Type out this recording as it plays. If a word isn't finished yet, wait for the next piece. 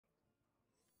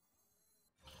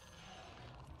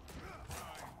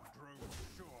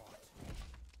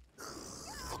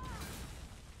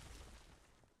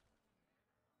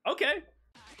Okay.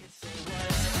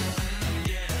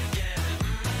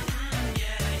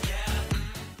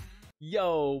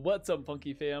 Yo, what's up,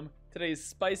 Funky fam? Today's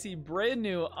spicy, brand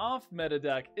new off-meta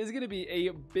deck is going to be a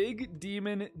Big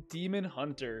Demon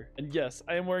Hunter. And yes,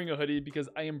 I am wearing a hoodie because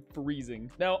I am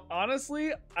freezing. Now,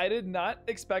 honestly, I did not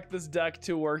expect this deck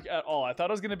to work at all. I thought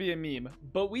it was going to be a meme,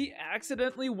 but we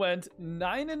accidentally went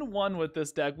 9-1 with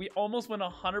this deck. We almost went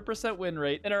 100% win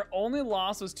rate, and our only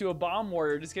loss was to a Bomb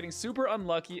Warrior just getting super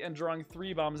unlucky and drawing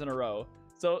 3 bombs in a row.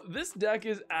 So this deck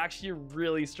is actually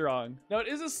really strong. Now it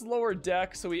is a slower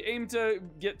deck, so we aim to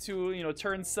get to, you know,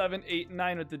 turn 7, 8,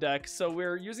 9 with the deck. So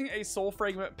we're using a Soul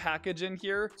Fragment package in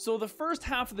here. So the first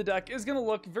half of the deck is gonna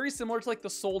look very similar to like the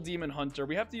Soul Demon Hunter.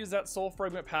 We have to use that Soul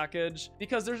Fragment package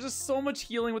because there's just so much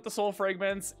healing with the Soul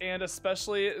Fragments, and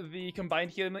especially the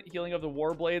combined healing of the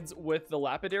Warblades with the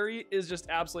Lapidary is just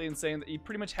absolutely insane that you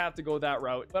pretty much have to go that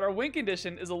route. But our win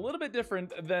condition is a little bit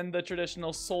different than the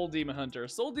traditional Soul Demon Hunter.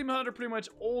 Soul Demon Hunter pretty much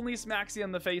only smacks you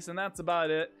in the face and that's about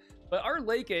it. But our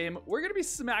late game, we're gonna be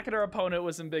smacking our opponent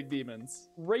with some big demons.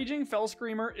 Raging Fell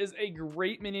Screamer is a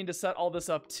great minion to set all this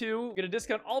up too. We're gonna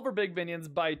discount all of our big minions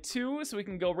by 2, so we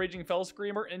can go Raging Fell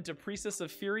Screamer into Priestess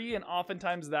of Fury, and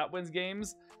oftentimes that wins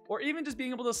games. Or even just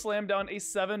being able to slam down a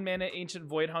 7-mana Ancient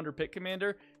Void Hunter Pit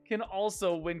Commander can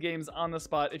also win games on the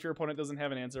spot if your opponent doesn't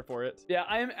have an answer for it. Yeah,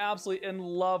 I am absolutely in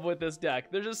love with this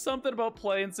deck. There's just something about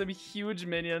playing some huge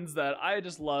minions that I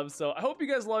just love, so I hope you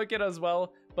guys like it as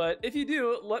well. But if you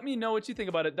do, let me know what you think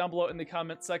about it down below in the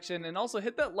comment section, and also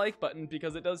hit that like button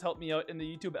because it does help me out in the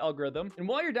YouTube algorithm. And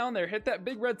while you're down there, hit that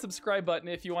big red subscribe button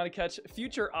if you want to catch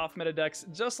future off-meta decks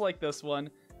just like this one.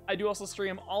 I do also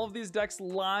stream all of these decks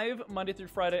live Monday through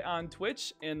Friday on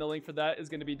Twitch, and the link for that is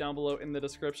going to be down below in the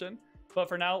description. But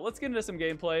for now, let's get into some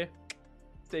gameplay.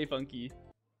 Stay funky.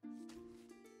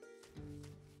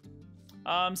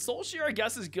 Soul Shear, I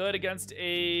guess, is good against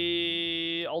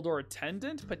a Eldor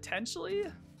Attendant, potentially.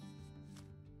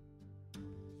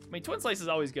 I mean, Twin Slice is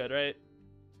always good, right?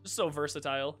 Just so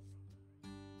versatile.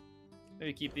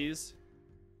 Maybe keep these.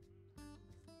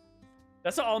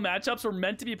 That's how all matchups were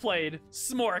meant to be played.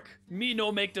 Smork. Me no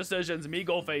make decisions. Me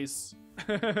go face.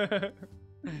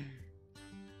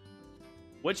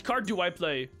 Which card do I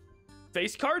play?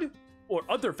 Face card? Or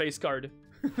other face card?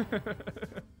 Yeah,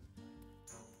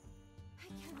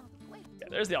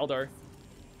 there's the Eldar.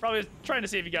 Probably trying to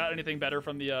see if you got anything better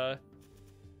from the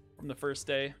first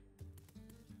day.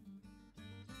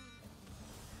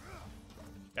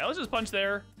 Yeah, let's just punch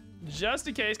there, just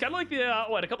in case. Kind of like the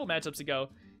what, a couple matchups ago,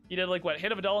 he did like what,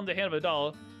 Hand of a Doll into Hand of a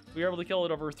Doll. We were able to kill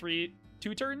it over 2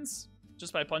 turns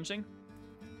just by punching.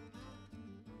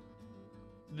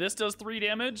 This does 3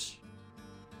 damage.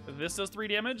 This does 3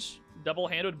 damage.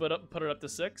 Double-handed would put it up to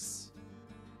 6.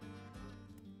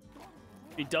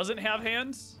 He doesn't have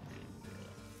hands.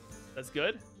 That's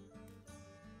good.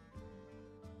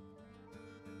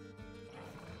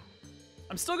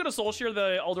 I'm still gonna Soul Shear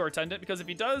the Eldor Attendant because if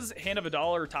he does Hand of a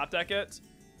Doll or top deck it,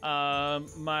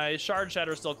 my Shard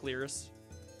Shatter still clears.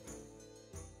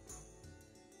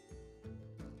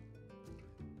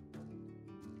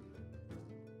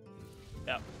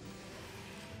 Yeah.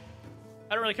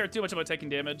 I don't really care too much about taking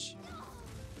damage.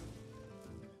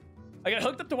 I got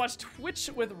hooked up to watch Twitch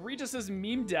with Regis's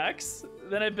meme decks.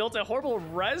 Then I built a horrible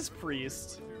Res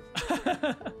Priest.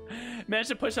 Managed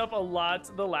to push up a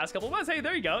lot the last couple of months. Hey,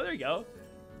 there you go, there you go.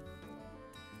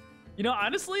 You know,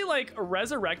 honestly, like, a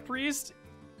Resurrect Priest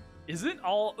isn't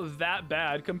all that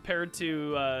bad compared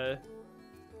to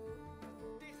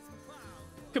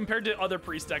other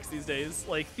Priest decks these days,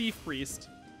 like Thief Priest.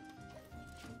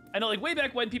 I know, like, way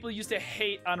back when, people used to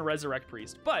hate on Resurrect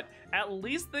Priest, but at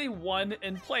least they won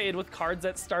and played with cards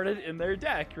that started in their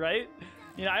deck, right?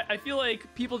 You know, I feel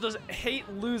like people just hate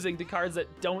losing to cards that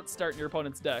don't start in your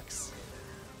opponent's decks.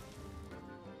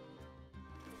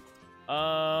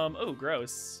 Oh,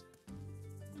 gross.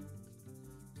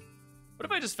 What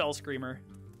if I just Fell Screamer?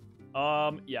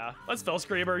 Yeah, let's Fell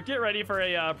Screamer. Get ready for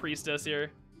a Priestess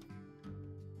here.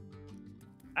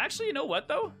 Actually, you know what,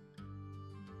 though?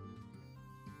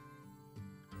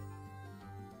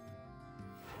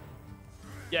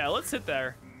 Yeah, let's hit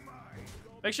there.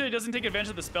 Make sure he doesn't take advantage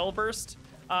of the Spell Burst.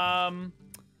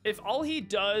 If all he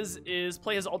does is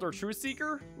play his Eldar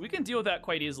Truthseeker, we can deal with that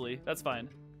quite easily. That's fine.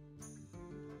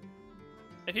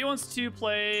 If he wants to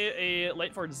play a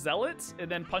Lightforged Zealot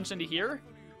and then punch into here,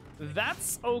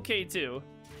 that's okay too.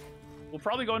 We'll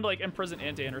probably go into like Imprison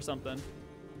Antan or something.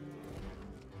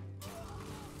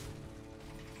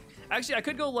 Actually, I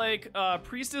could go like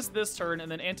Priestess this turn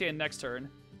and then Antan next turn.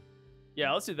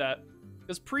 Yeah, let's do that.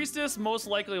 Because Priestess most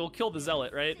likely will kill the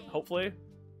Zealot, right? Hopefully.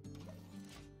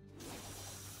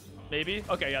 Maybe.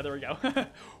 Okay, yeah, there we go. I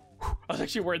was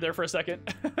actually worried there for a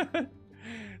second.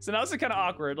 So now this is kind of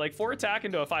awkward. Like 4 attack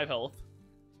into a 5 health.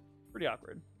 Pretty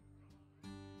awkward.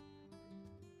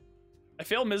 I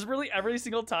fail miserably every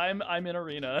single time I'm in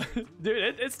arena.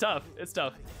 Dude, it's tough. It's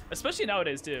tough. Especially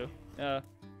nowadays, too. Yeah.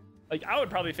 Like, I would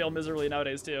probably fail miserably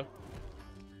nowadays, too.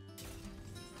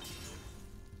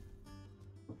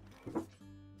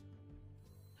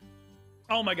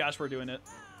 Oh my gosh, we're doing it.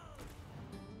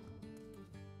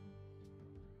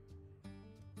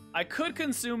 I could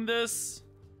consume this.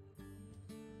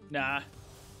 Nah.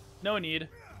 No need.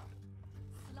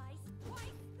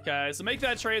 Okay, so make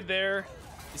that trade there.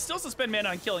 You still suspend mana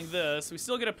on killing this. We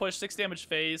still get a push, 6 damage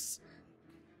face.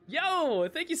 Yo,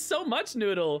 thank you so much,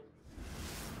 Noodle.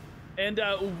 And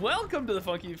welcome to the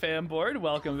Funky fan board.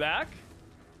 Welcome back.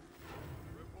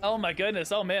 Oh my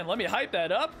goodness. Oh man, let me hype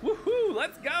that up. Woohoo,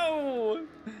 let's go.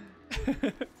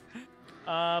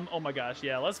 Oh my gosh,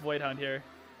 yeah, let's Void Hound here.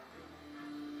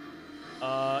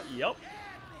 Yep.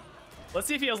 Let's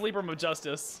see if he has Libram of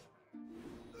Justice.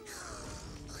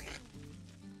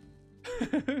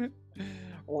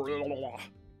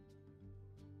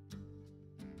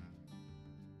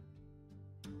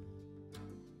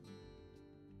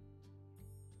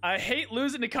 I hate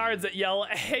losing to cards that yell,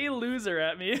 "Hey loser"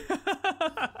 at me.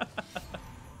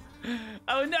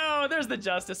 Oh no, there's the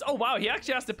Justice. Oh wow, he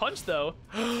actually has to punch though.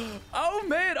 Oh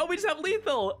man, oh we just have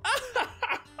lethal.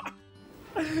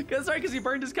 Sorry, because he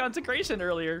burned his Consecration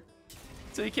earlier.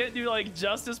 So he can't do like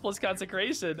Justice plus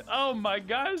Consecration. Oh my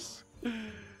gosh.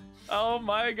 Oh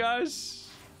my gosh.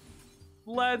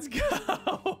 Let's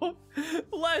go.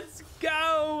 Let's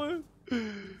go.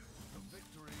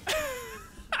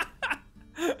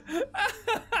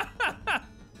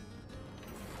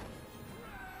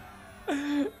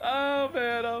 Oh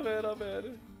man, oh man, oh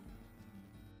man.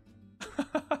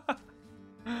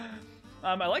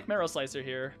 I like Marrow Slicer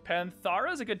here.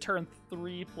 Panthara is a good turn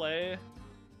 3 play.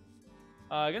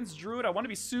 Against Druid, I want to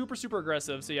be super, super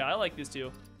aggressive. So yeah, I like these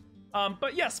two.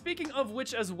 But yeah, speaking of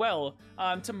which as well,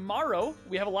 tomorrow,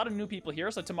 we have a lot of new people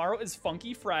here. So tomorrow is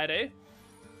Funky Friday.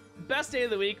 Best day of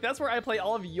the week. That's where I play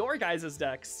all of your guys'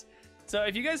 decks. So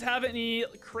if you guys have any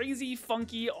crazy,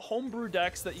 funky homebrew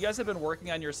decks that you guys have been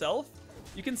working on yourself,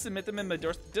 you can submit them in the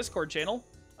Discord channel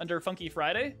under Funky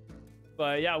Friday.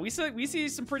 But yeah, we see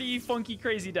some pretty funky,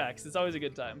 crazy decks. It's always a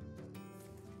good time.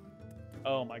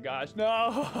 Oh my gosh,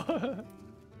 no!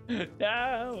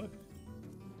 No!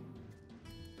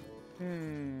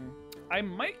 I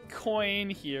might coin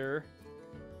here.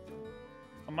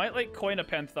 I might like coin a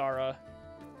Panthara.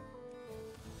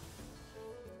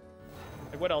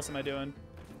 Like, what else am I doing?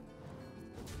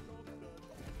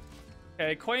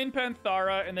 Okay, coin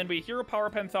Panthara, and then we Hero Power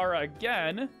Panthara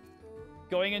again.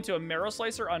 Going into a Marrow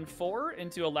Slicer on 4,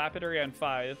 into a Lapidary on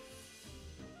 5.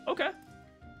 Okay.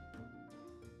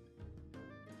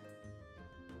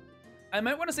 I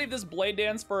might want to save this Blade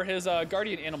Dance for his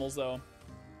Guardian Animals, though.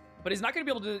 But he's not going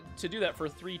to be able to do that for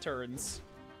 3 turns.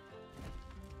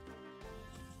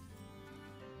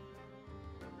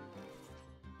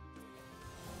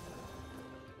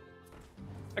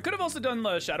 I could have also done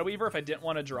the Shadow Weaver if I didn't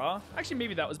want to draw. Actually,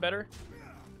 maybe that was better.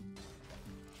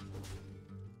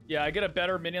 Yeah, I get a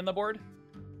better minion on the board.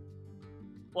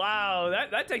 Wow,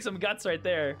 that takes some guts right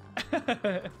there.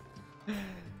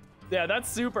 Yeah, that's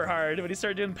super hard. When you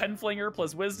start doing Penflinger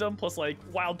plus Wisdom plus like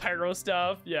Wild Pyro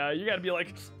stuff, yeah, you gotta be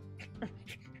like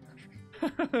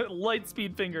light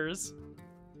speed fingers.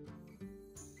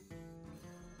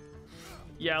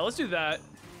 Yeah, let's do that.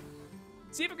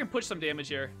 See if we can push some damage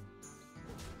here.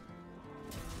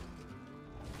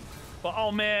 But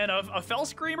oh man, a Fell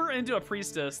Screamer into a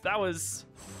Priestess. That was...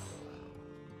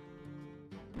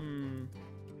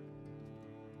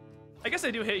 I guess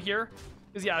I do hit here.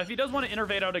 Because yeah, if he does want to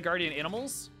innervate out a Guardian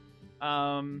Animals,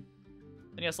 then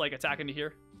he has to like attack into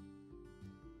here.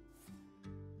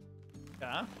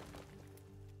 Yeah.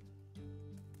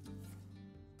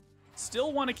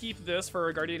 Still want to keep this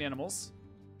for Guardian Animals.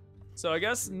 So I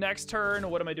guess next turn,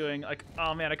 what am I doing? Like,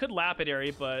 oh man, I could Lapidary,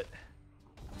 but...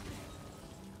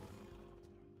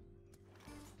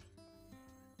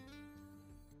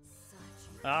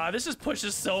 this just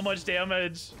pushes so much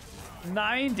damage.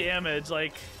 9 damage,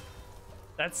 like,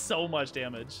 that's so much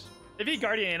damage. If he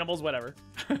Guardian Animals, whatever.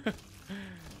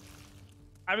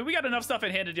 I mean, we got enough stuff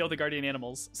in hand to deal with the Guardian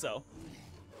Animals, so.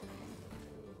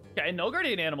 Okay, no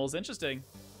Guardian Animals, interesting.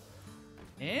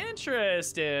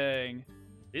 Interesting.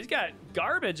 He's got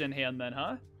garbage in hand then,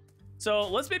 huh? So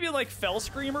let's maybe like Fell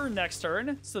Screamer next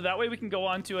turn, so that way we can go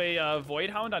on to a Void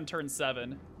Hound on turn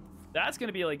 7. That's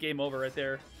gonna be like game over right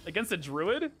there. Against a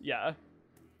Druid? Yeah.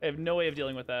 I have no way of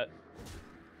dealing with that.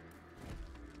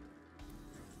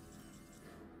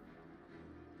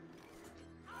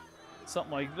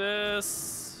 Something like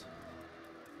this.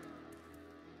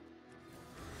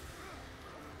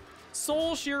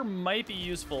 Soul Shear might be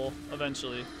useful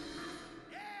eventually.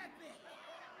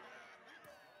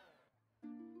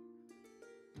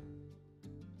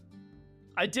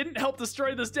 I didn't help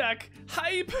destroy this deck.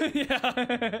 Hype!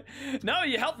 Yeah. No,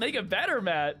 you helped make it better,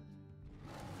 Matt.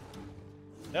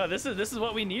 No, this is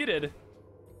what we needed.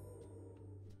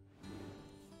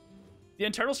 The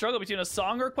internal struggle between a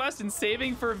song request and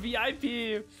saving for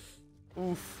VIP.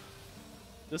 Oof.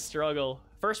 The struggle.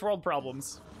 First world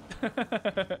problems.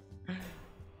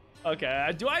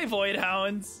 Okay, do I Void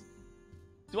Hound?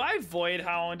 Do I Void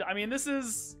Hound? I mean, this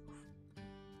is...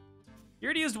 He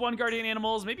already used one Guardian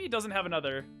Animals. Maybe he doesn't have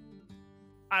another.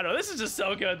 I don't know. This is just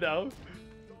so good, though.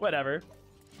 Whatever.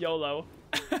 YOLO.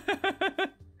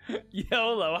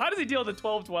 YOLO. How does he deal with the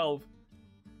 12-12?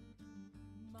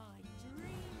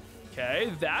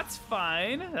 Okay, that's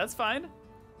fine. That's fine.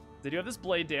 They do have this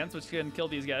Blade Dance, which can kill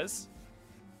these guys.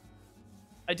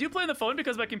 I do play on the phone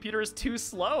because my computer is too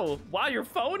slow. Wow, your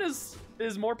phone is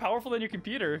more powerful than your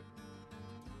computer.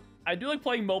 I do like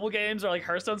playing mobile games or like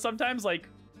Hearthstone sometimes, like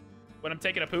when I'm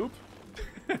taking a poop.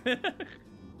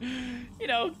 You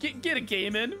know, get a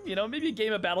game in, you know, maybe a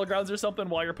game of Battlegrounds or something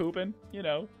while you're pooping, you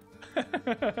know.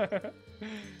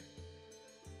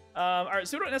 All right,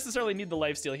 so we don't necessarily need the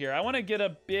lifesteal here. I want to get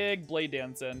a big Blade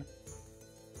Dance in.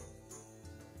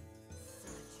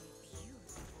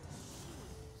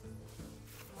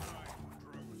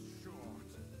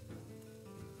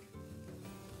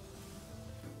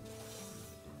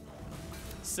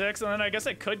 Six, and then I guess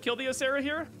I could kill the Osera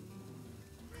here.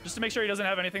 Just to make sure he doesn't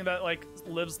have anything that, like,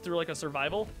 lives through, like, a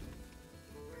survival.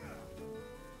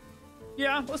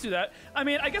 Yeah, let's do that. I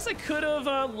mean, I guess I could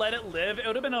have let it live. It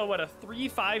would have been a, what, a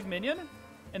 3-5 minion?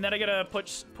 And then I get a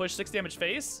push 6 damage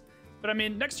face. But, I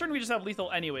mean, next turn we just have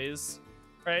lethal anyways.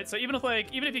 Right? So even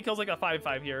if he kills, like, a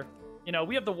 5-5 here, you know,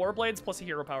 we have the Warblades plus a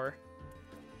hero power.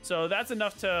 So that's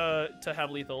enough to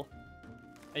have lethal.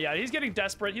 Yeah, he's getting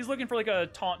desperate. He's looking for, like, a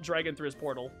taunt dragon through his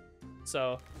portal.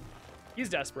 So, he's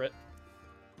desperate.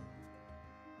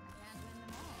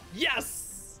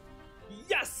 Yes!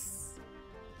 Yes!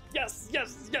 Yes,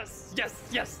 yes, yes, yes,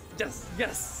 yes, yes,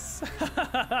 yes.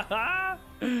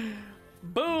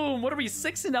 Boom! What are we,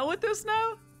 6-0 with this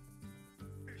now?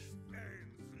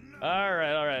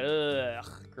 Alright, alright.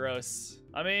 Ugh, gross.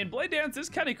 I mean, Blade Dance is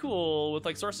kind of cool with,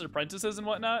 like, Sorcerer's Apprentices and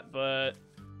whatnot, but...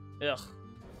 Ugh.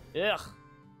 Ugh.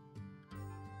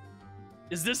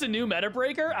 Is this a new meta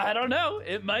breaker? I don't know.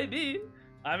 It might be.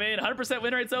 I mean, 100%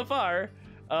 win rate so far.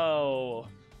 Oh.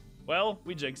 Well,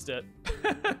 we jinxed it.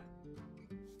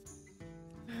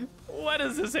 What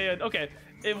is this hand? Okay,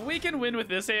 if we can win with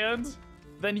this hand,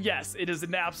 then yes, it is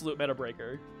an absolute meta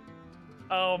breaker.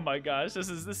 Oh my gosh, this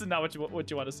is not what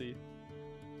you want to see.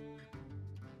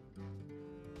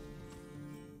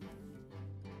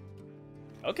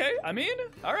 Okay, I mean,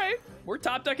 all right, we're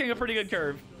top decking a pretty good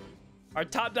curve. Our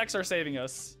top decks are saving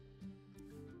us.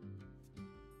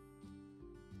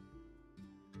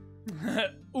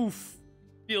 Oof,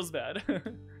 feels bad.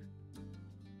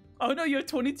 Oh no, you have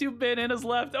 22 bananas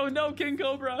left. Oh no, King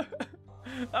Cobra.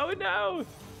 Oh no.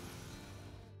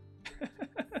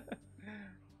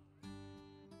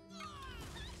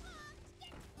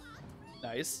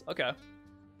 Nice, okay.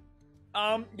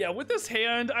 Yeah, with this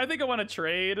hand, I think I want to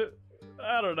trade.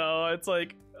 I don't know, it's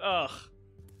like, ugh.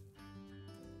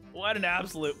 What an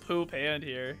absolute poop hand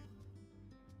here.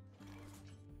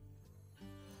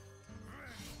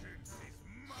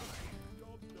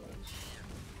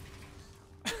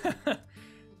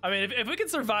 I mean, if we can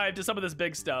survive to some of this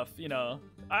big stuff, you know,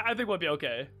 I think we'll be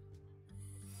okay.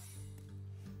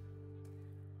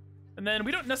 And then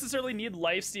we don't necessarily need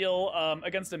lifesteal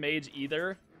against a mage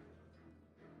either.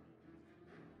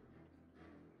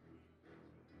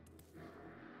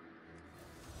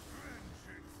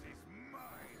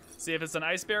 See if it's an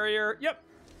ice barrier. Yep.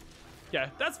 Yeah,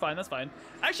 that's fine, that's fine.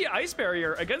 Actually, ice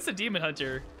barrier against a demon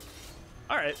hunter.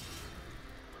 All right.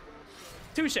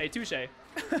 Touche, touche.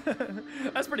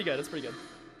 That's pretty good, that's pretty good.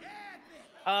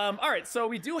 All right, so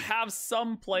we do have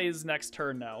some plays next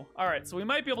turn now. All right, so we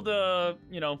might be able to,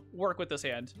 you know, work with this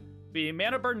hand. Be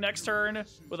mana burn next turn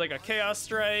with like a chaos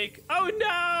strike. Oh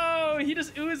no, he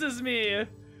just oozes me.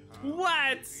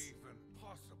 What?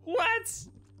 What?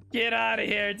 Get out of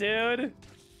here, dude.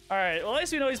 All right, well, at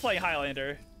least we know he's playing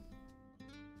Highlander.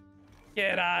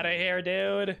 Get out of here,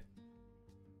 dude.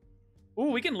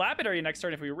 Ooh, we can Lapidary next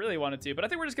turn if we really wanted to, but I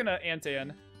think we're just gonna Antan.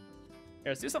 Here,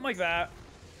 let's do something like that.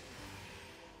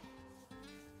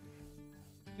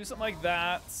 Do something like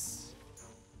that.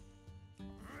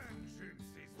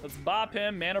 Let's bop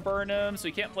him, mana burn him, so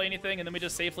he can't play anything, and then we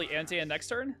just safely ante-end next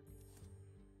turn.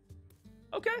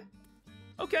 Okay.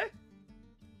 Okay.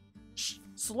 Shh,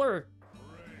 slur.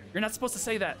 You're not supposed to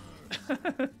say that.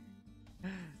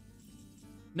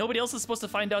 Nobody else is supposed to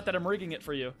find out that I'm rigging it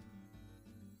for you.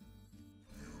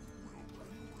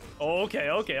 Okay,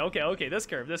 okay, okay, okay. This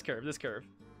curve, this curve, this curve.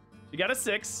 You got a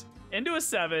 6, into a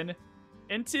 7,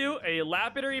 into a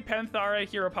Lapidary Panthara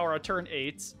Hero Power turn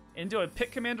 8, into a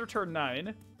Pit Commander turn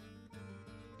 9.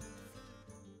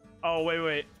 Oh, wait,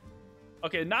 wait.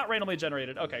 Okay, not randomly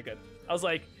generated. Okay, good. I was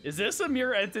like, is this a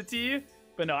mirror entity?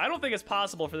 But no, I don't think it's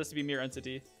possible for this to be mirror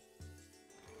entity.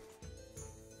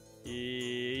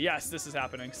 Yes, this is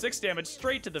happening. 6 damage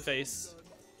straight to the face.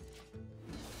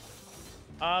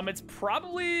 It's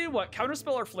probably, what,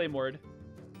 Counterspell or Flame Ward?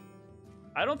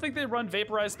 I don't think they run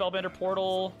Vaporize, Spellbender,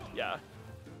 Portal. Yeah.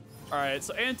 All right,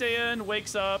 so Antean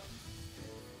wakes up.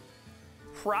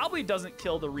 Probably doesn't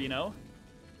kill the Reno.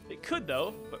 It could,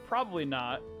 though, but probably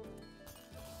not.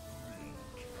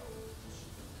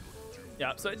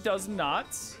 Yeah, so it does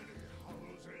not.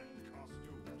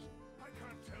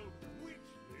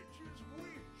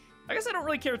 I guess I don't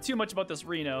really care too much about this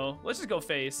Reno. Let's just go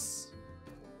face.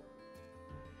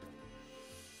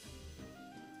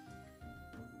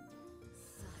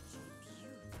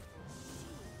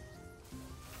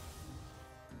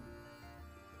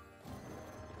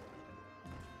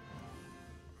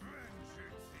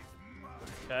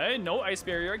 Okay, no Ice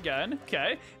Barrier again.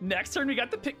 Okay, next turn we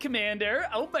got the Pit Commander.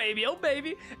 Oh baby, oh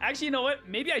baby. Actually, you know what?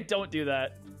 Maybe I don't do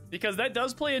that because that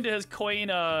does play into his coin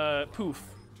poof.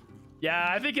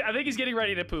 Yeah, I think he's getting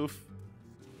ready to poof.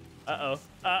 Uh-oh.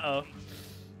 Uh-oh.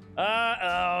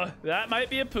 Uh-oh. That might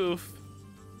be a poof.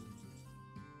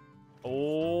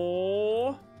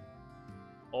 Oh.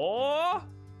 Oh.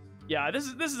 Yeah, this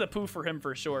is a poof for him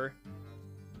for sure.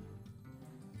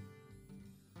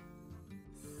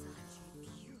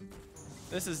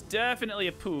 This is definitely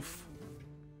a poof.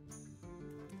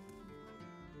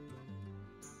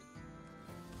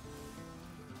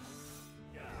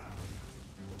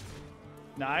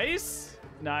 Nice.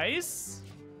 Nice.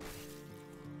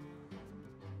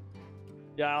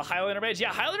 Yeah, Highlander Mage.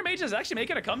 Yeah, Highlander Mage is actually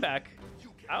making a comeback.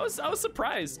 I was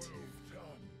surprised.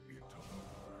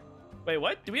 Wait,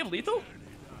 what? Do we have lethal?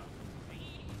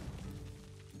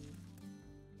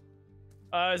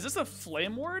 Is this a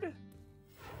Flame Ward?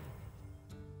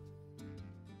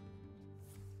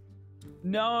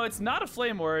 No, it's not a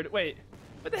Flame Ward. Wait,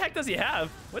 what the heck does he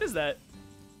have? What is that?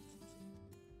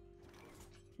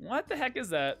 What the heck is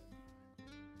that?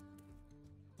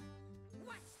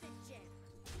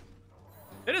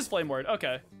 It is Flame Ward.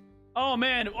 Okay. Oh,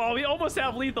 man. Oh, we almost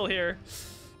have lethal here.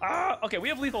 Ah, okay, we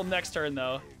have lethal next turn,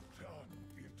 though.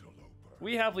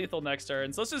 We have lethal next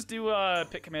turn. So let's just do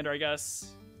Pit Commander, I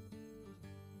guess.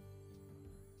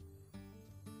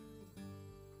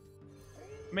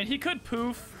 I mean, he could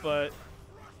poof, but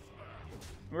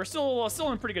we're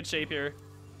still in pretty good shape here.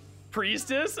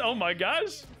 Priestess? Oh my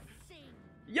gosh.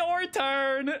 Your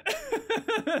turn.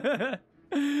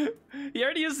 He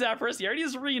already used Zephyrus. He already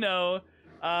used Reno.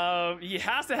 He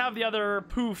has to have the other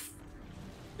poof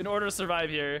in order to survive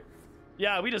here.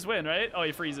 Yeah, we just win, right? Oh,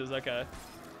 he freezes. Okay.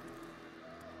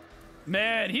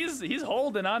 Man, he's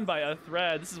holding on by a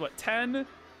thread. This is what, 10,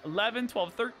 11,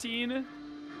 12, 13.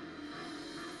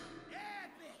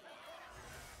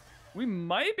 We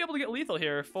might be able to get lethal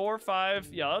here. 4,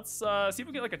 5. Yeah, let's see if we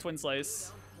can get like a twin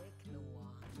slice.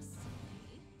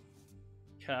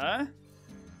 Okay.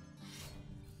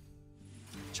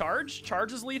 Charge?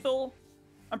 Charge is lethal.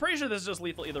 I'm pretty sure this is just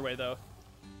lethal either way, though.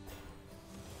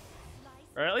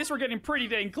 All right, at least we're getting pretty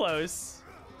dang close.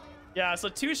 Yeah, so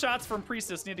 2 shots from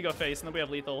Priestess need to go face, and then we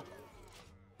have lethal.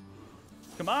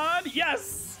 Come on.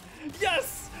 Yes!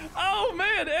 Yes! Oh,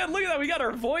 man. And look at that. We got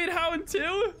our Void Hound,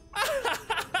 too.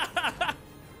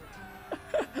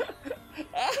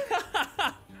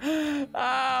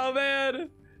 Oh, man.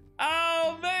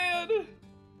 Oh, man.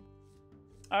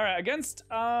 All right, against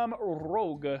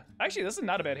Rogue. Actually, this is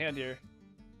not a bad hand here.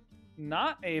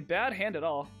 Not a bad hand at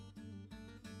all.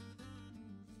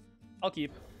 I'll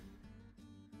keep. Do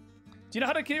you know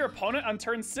how to kill your opponent on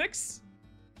turn 6?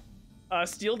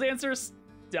 Steel Dancer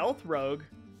Stealth Rogue.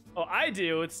 Oh, I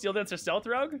do. It's Steel Dancer Stealth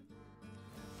Rogue?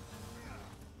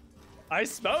 I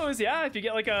suppose, yeah. If you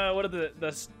get like a, what are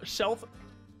the shelf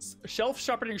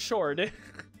sharpening sword.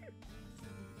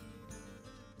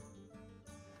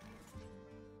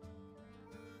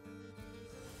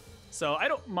 So I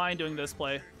don't mind doing this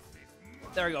play.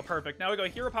 There we go, perfect. Now we go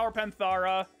Hero Power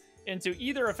Panthara into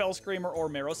either a Fell Screamer or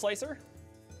Marrow Slicer.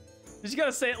 You just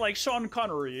gotta say it like Sean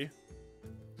Connery.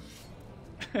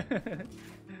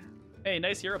 Hey,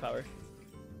 nice hero power.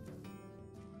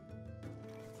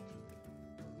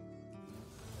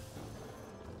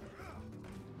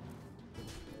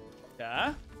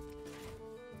 Yeah.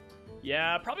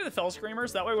 Yeah, probably the Fell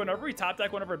Screamers. That way, whenever we top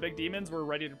deck one of our big demons, we're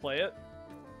ready to play it.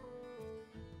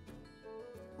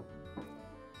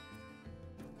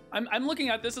 I'm looking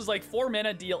at this as like 4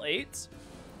 mana, deal 8.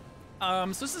 So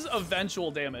this is eventual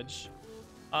damage.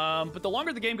 But the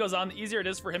longer the game goes on, the easier it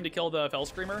is for him to kill the Fell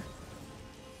Screamer.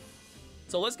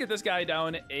 So let's get this guy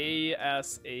down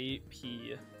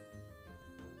ASAP.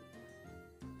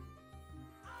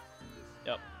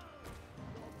 Yep.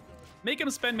 Make him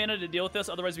spend mana to deal with this,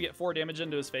 otherwise we get 4 damage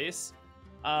into his face.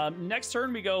 Next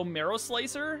turn we go Marrow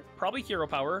Slicer, probably hero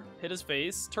power, hit his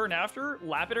face. Turn after,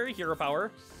 Lapidary, hero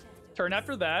power. Turn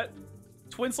after that,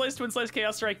 Twin Slice,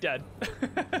 Chaos Strike, dead.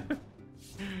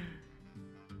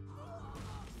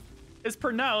 Is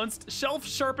pronounced Shelf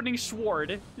Sharpening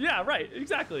Sword. Yeah, right,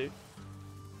 exactly.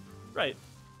 Right.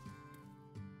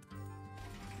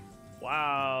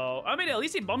 Wow. I mean, at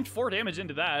least he bumped 4 damage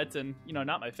into that, and, you know,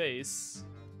 not my face.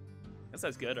 Guess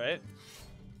that's good, right?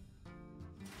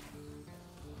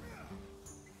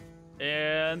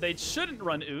 And they shouldn't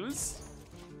run Ooze.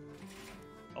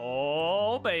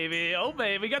 Oh, baby. Oh,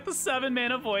 baby. We got the 7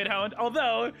 mana Void Hound.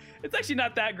 Although, it's actually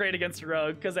not that great against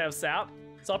Rogue because I have Sap.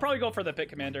 So I'll probably go for the Pit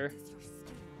Commander.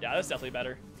 Yeah, that's definitely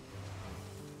better.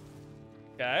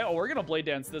 Okay. Oh, we're going to Blade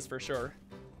Dance this for sure.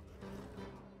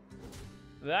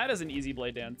 That is an easy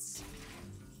Blade Dance.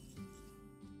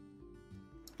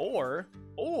 Or...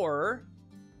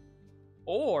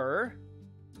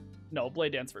 No,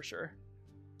 Blade Dance for sure.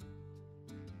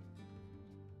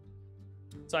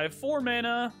 So I have 4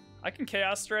 mana. I can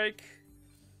Chaos Strike.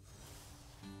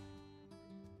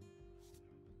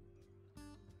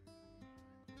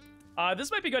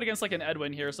 This might be good against like an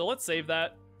Edwin here, so let's save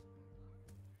that.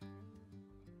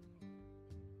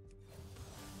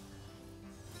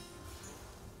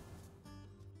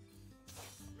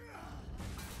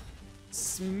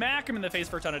 Smack him in the face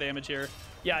for a ton of damage here.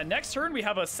 Yeah, next turn we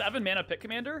have a 7 mana Pit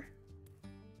Commander.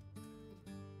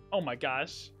 Oh my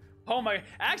gosh. Oh my,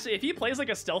 actually, if he plays like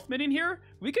a stealth minion here,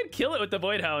 we could kill it with the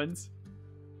Void Hounds.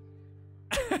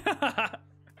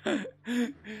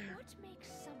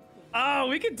 Oh,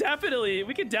 we could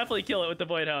definitely kill it with the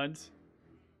Void Hounds.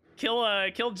 Kill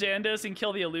Jandis and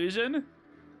kill the Illusion.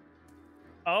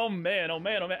 Oh man, oh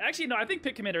man, oh man. Actually, no, I think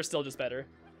Pit Commander is still just better.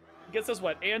 It gets us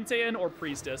what, Antan or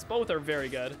Priestess. Both are very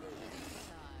good.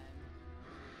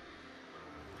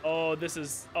 Oh, this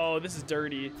is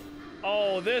dirty.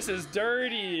 Oh, this is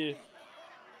dirty.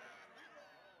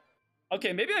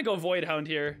 Okay, maybe I go Void Hound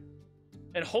here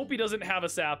and hope he doesn't have a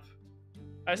Sap.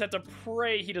 I just have to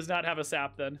pray he does not have a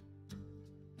Sap then.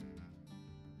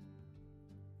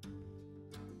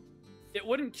 It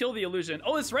wouldn't kill the Illusion.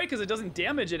 Oh, that's right, because it doesn't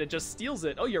damage it. It just steals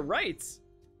it. Oh, you're right.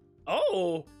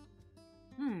 Oh.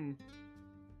 And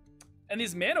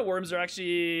these Mana Worms are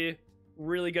actually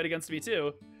really good against me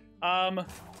too.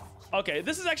 Okay,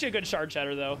 this is actually a good Shard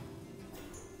Shatter though.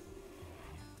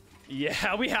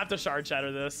 Yeah, we have to Shard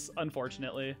Shatter this,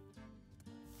 unfortunately.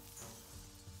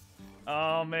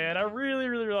 Oh man, I really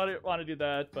want to do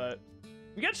that, but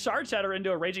we got Shard Shatter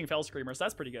into a Raging Fell Screamer, so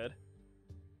that's pretty good.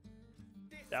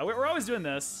 Yeah, we're always doing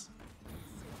this.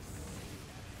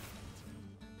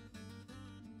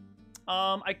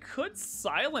 I could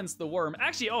silence the worm.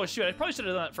 Actually, oh shoot, I probably should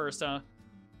have done that first, huh?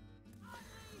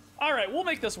 All right, we'll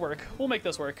make this work. We'll make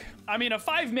this work. I mean, a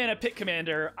 5 mana Pit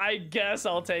Commander, I guess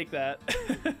I'll take that.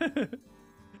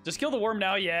 Just kill the worm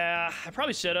now, yeah. I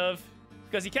probably should have,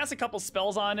 because he casts a couple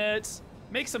spells on it,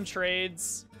 make some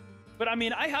trades. But I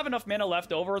mean, I have enough mana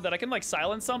left over that I can like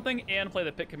silence something and play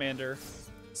the Pit Commander.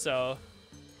 So,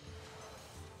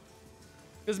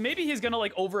 because maybe he's gonna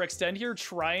like overextend here,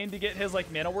 trying to get his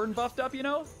like mana word buffed up, you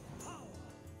know?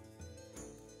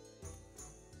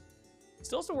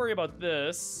 Still has to worry about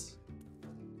this.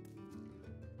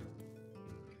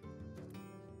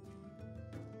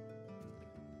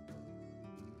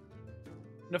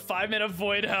 And a 5 mana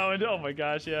Void Hound. Oh my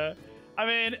gosh, yeah. I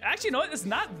mean, actually, you know what? It's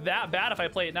not that bad if I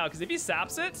play it now, because if he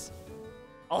saps it,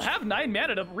 I'll have 9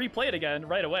 mana to replay it again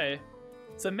right away.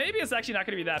 So maybe it's actually not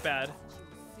going to be that bad.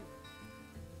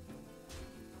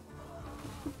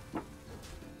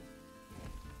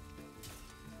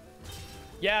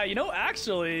 Yeah, you know,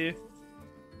 actually...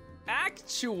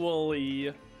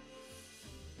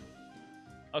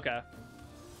 Okay.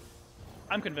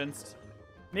 I'm convinced.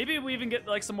 Maybe we even get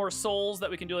like some more souls that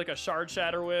we can do like a Shard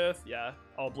Shatter with. Yeah.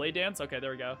 Oh, Blade Dance? Okay,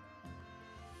 there we go.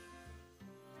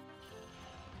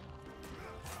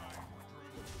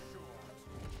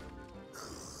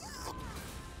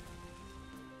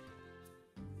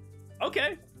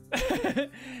 Okay.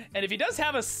 And if he does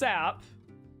have a sap,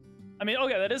 I mean,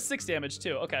 okay, that is 6 damage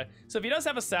too. Okay, so if he does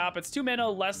have a sap, it's 2 mana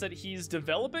less that he's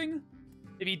developing.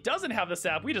 If he doesn't have the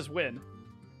sap, we just win.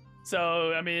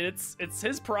 So I mean, it's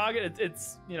his prerogative.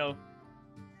 It's you know,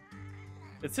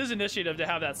 it's his initiative to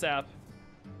have that sap.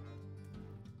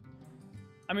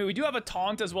 I mean, we do have a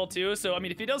taunt as well too. So I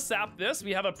mean, if he does sap this,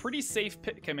 we have a pretty safe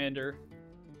pit commander.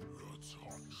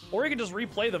 Or he can just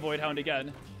replay the Voidhound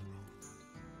again.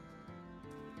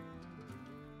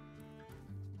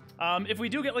 If we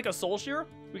do get like a Soul Shear,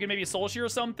 we can maybe Soul Shear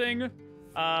something.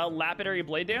 Lapidary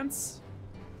Blade Dance.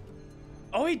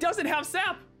 Oh, he doesn't have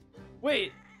sap.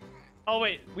 Wait. Oh,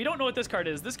 wait. We don't know what this card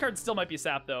is. This card still might be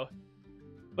sap, though.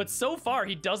 But so far,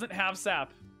 he doesn't have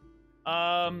sap.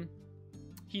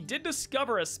 He did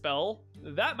discover a spell.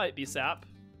 That might be sap.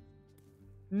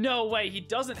 No way. He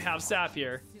doesn't have sap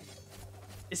here.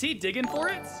 Is he digging for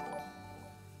it?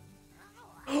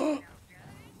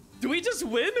 Do we just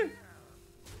win?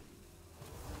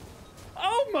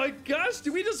 Oh my gosh,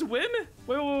 did we just win?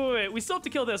 Wait. We still have to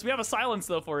kill this. We have a silence,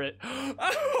 though, for it.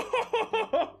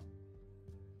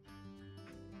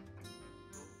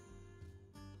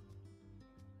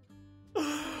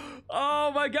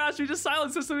 Oh my gosh, we just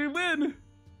silenced this and we win.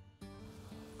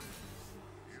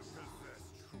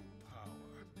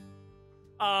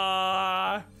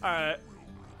 All right.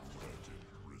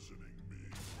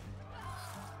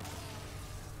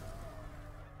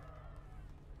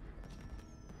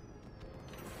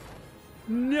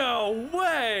 No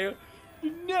way!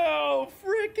 No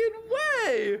freaking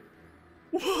way!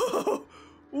 Whoa!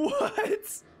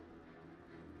 What?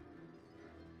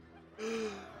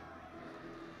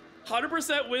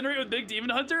 100% win rate with Big Demon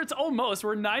Hunter? It's almost.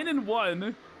 We're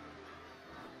 9-1.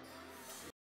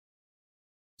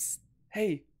 Psst.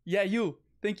 Hey, yeah, you.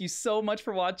 Thank you so much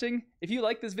for watching. If you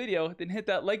like this video, then hit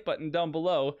that like button down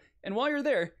below. And while you're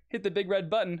there, hit the big red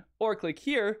button or click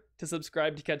here to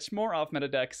subscribe to catch more off-meta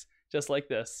decks just like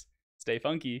this. Stay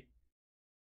funky.